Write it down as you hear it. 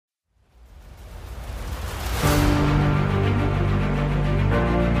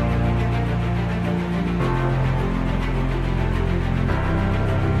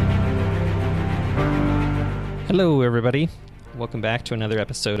Hello, everybody. Welcome back to another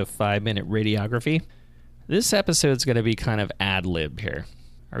episode of 5-Minute Radiography. This episode's going to be kind of ad-libbed here.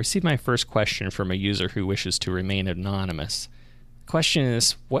 I received my first question from a user who wishes to remain anonymous. The question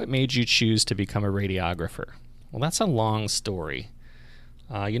is, what made you choose to become a radiographer? Well, that's a long story.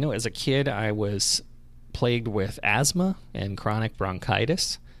 As a kid, I was plagued with asthma and chronic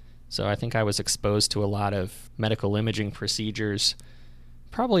bronchitis, so I think I was exposed to a lot of medical imaging procedures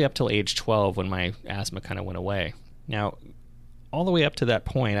probably up till age 12 when my asthma kind of went away. Now, all the way up to that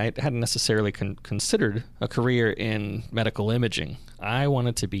point, I hadn't necessarily considered a career in medical imaging. I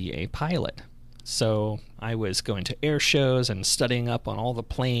wanted to be a pilot. So I was going to air shows and studying up on all the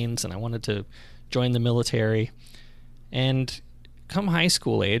planes, and I wanted to join the military. And come high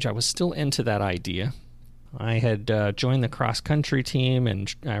school age, I was still into that idea. I had joined the cross-country team,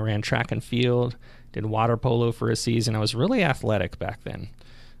 and I ran track and field, did water polo for a season. I was really athletic back then.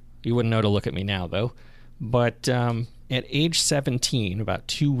 You wouldn't know to look at me now, though. But at age 17, about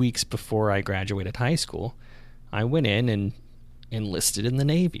 2 weeks before I graduated high school, I went in and enlisted in the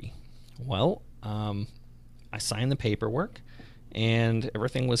Navy. Well, I signed the paperwork, and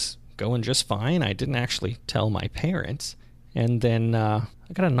everything was going just fine. I didn't actually tell my parents. And then I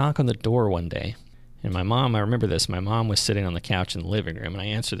got a knock on the door one day. And my mom, I remember this, my mom was sitting on the couch in the living room, and I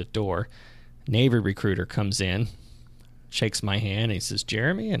answered the door. Navy recruiter comes in, shakes my hand, and he says,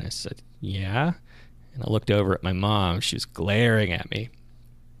 "Jeremy?" And I said, "Yeah." And I looked over at my mom. She was glaring at me.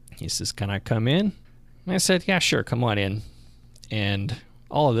 He says, "Can I come in?" And I said, "Yeah, sure, come on in." And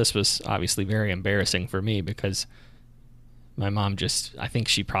all of this was obviously very embarrassing for me because my mom I think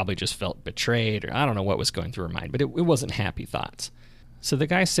she probably just felt betrayed, or I don't know what was going through her mind, but it wasn't happy thoughts. So the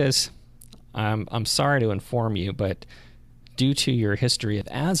guy says, I'm sorry to inform you, but due to your history of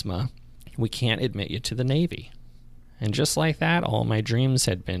asthma, we can't admit you to the Navy." And just like that, all my dreams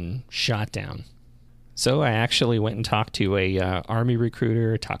had been shot down. So I actually went and talked to a Army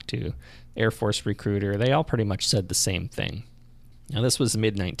recruiter, talked to Air Force recruiter. They all pretty much said the same thing. Now, this was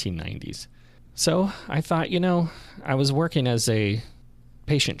mid-1990s. So I thought, I was working as a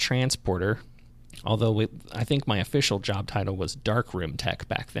patient transporter, although I think my official job title was darkroom tech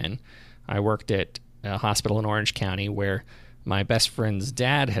back then. I worked at a hospital in Orange County where my best friend's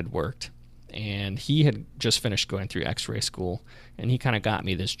dad had worked, and he had just finished going through x-ray school, and he kind of got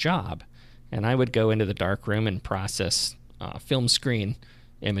me this job. And I would go into the dark room and process film screen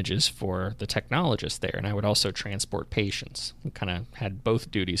images for the technologists there, and I would also transport patients. We kind of had both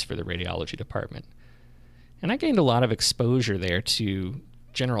duties for the radiology department. And I gained a lot of exposure there to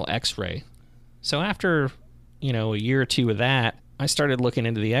general x-ray. So after, a year or two of that, I started looking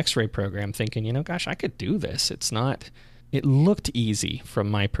into the x-ray program thinking, gosh, I could do this. It looked easy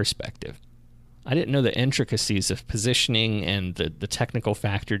from my perspective. I didn't know the intricacies of positioning and the technical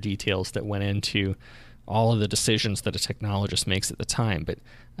factor details that went into all of the decisions that a technologist makes at the time. But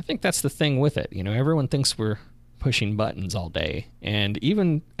I think that's the thing with it. Everyone thinks we're pushing buttons all day. And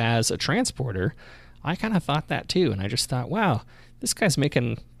even as a transporter, I kind of thought that too. And I just thought, wow, this guy's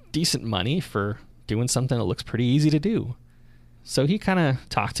making decent money for doing something that looks pretty easy to do. So he kind of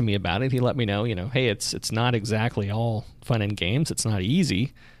talked to me about it. He let me know, hey, it's not exactly all fun and games. It's not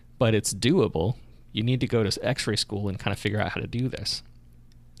easy, but it's doable. You need to go to x-ray school and kind of figure out how to do this.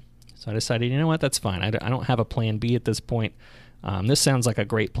 So I decided, you know what, that's fine. I don't have a plan B at this point. This sounds like a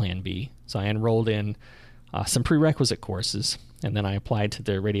great plan B. So I enrolled in some prerequisite courses, and then I applied to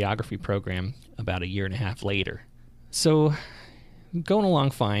the radiography program about a year and a half later. So going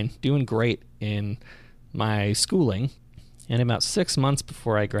along fine, doing great in my schooling, and about 6 months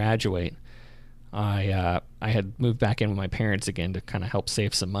before I graduate, I had moved back in with my parents again to kind of help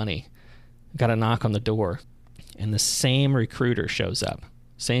save some money. Got a knock on the door, and the same recruiter shows up.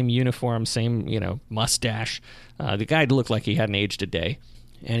 Same uniform, same, mustache. The guy looked like he hadn't aged a day.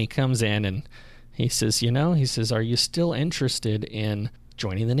 And he comes in and he says, are you still interested in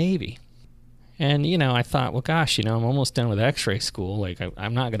joining the Navy? And, I thought, well, gosh, I'm almost done with x-ray school. Like,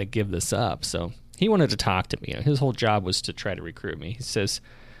 I'm not going to give this up. So he wanted to talk to me. His whole job was to try to recruit me. He says,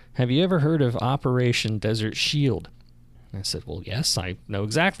 "Have you ever heard of Operation Desert Shield?" And I said, "Well, yes, I know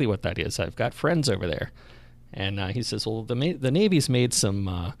exactly what that is. I've got friends over there." And he says, "Well, the Navy's made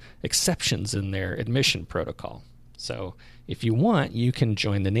some exceptions in their admission protocol. So if you want, you can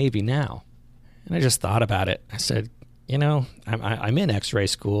join the Navy now." And I just thought about it. I said, I'm in X-ray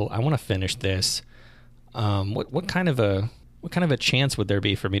school. I want to finish this. What kind of a chance would there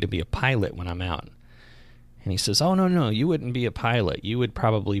be for me to be a pilot when I'm out? And he says, "Oh, no, you wouldn't be a pilot. You would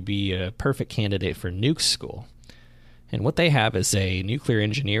probably be a perfect candidate for nuke school." And what they have is a nuclear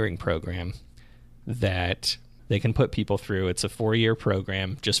engineering program that they can put people through. It's a 4-year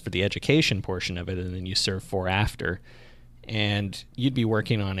program just for the education portion of it, and then you serve 4 after. And you'd be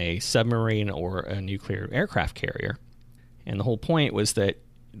working on a submarine or a nuclear aircraft carrier. And the whole point was that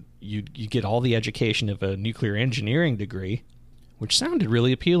you get all the education of a nuclear engineering degree, which sounded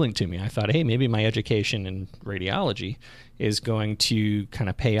really appealing to me. I thought, hey, maybe my education in radiology is going to kind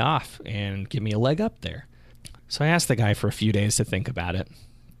of pay off and give me a leg up there. So I asked the guy for a few days to think about it.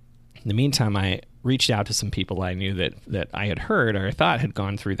 In the meantime, I reached out to some people I knew that I had heard or I thought had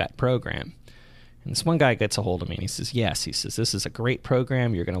gone through that program. And this one guy gets a hold of me and he says, yes, he says, this is a great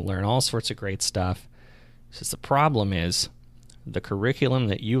program. You're going to learn all sorts of great stuff. He says, the problem is the curriculum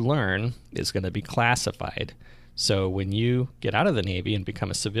that you learn is going to be classified. So when you get out of the Navy and become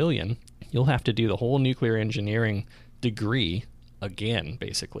a civilian, you'll have to do the whole nuclear engineering degree again,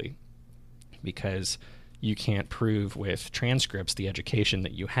 basically, because you can't prove with transcripts the education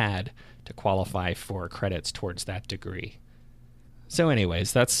that you had to qualify for credits towards that degree. So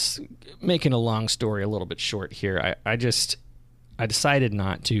anyways, that's making a long story a little bit short here. I decided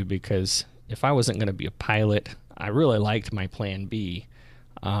not to, because if I wasn't going to be a pilot, I really liked my plan B.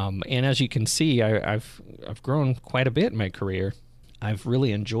 And as you can see, I've grown quite a bit in my career. I've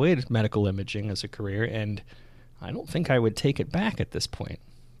really enjoyed medical imaging as a career, and I don't think I would take it back at this point.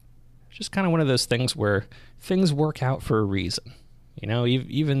 It's just kind of one of those things where things work out for a reason. You know,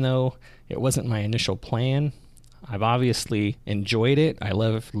 even though it wasn't my initial plan, I've obviously enjoyed it. I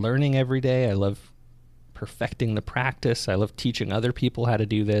love learning every day. I love perfecting the practice. I love teaching other people how to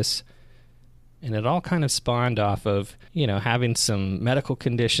do this. And it all kind of spawned off of, you know, having some medical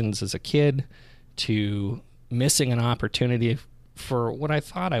conditions as a kid to missing an opportunity for what I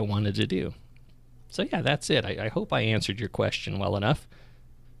thought I wanted to do. So yeah, that's it. I hope I answered your question well enough.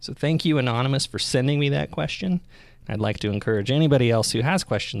 So thank you, Anonymous, for sending me that question. I'd like to encourage anybody else who has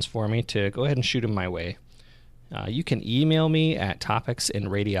questions for me to go ahead and shoot them my way. You can email me at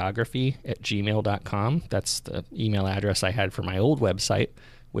topicsinradiography@gmail.com. That's the email address I had for my old website,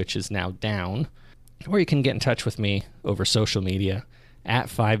 which is now down. Or you can get in touch with me over social media at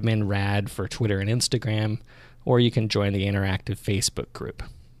 5MinRad for Twitter and Instagram, or you can join the interactive Facebook group.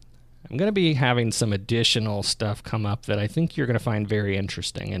 I'm going to be having some additional stuff come up that I think you're going to find very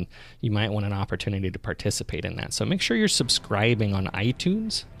interesting, and you might want an opportunity to participate in that. So make sure you're subscribing on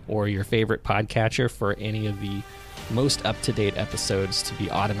iTunes or your favorite podcatcher for any of the most up-to-date episodes to be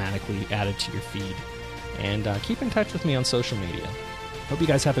automatically added to your feed. And keep in touch with me on social media. Hope you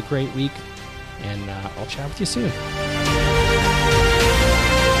guys have a great week, and I'll chat with you soon.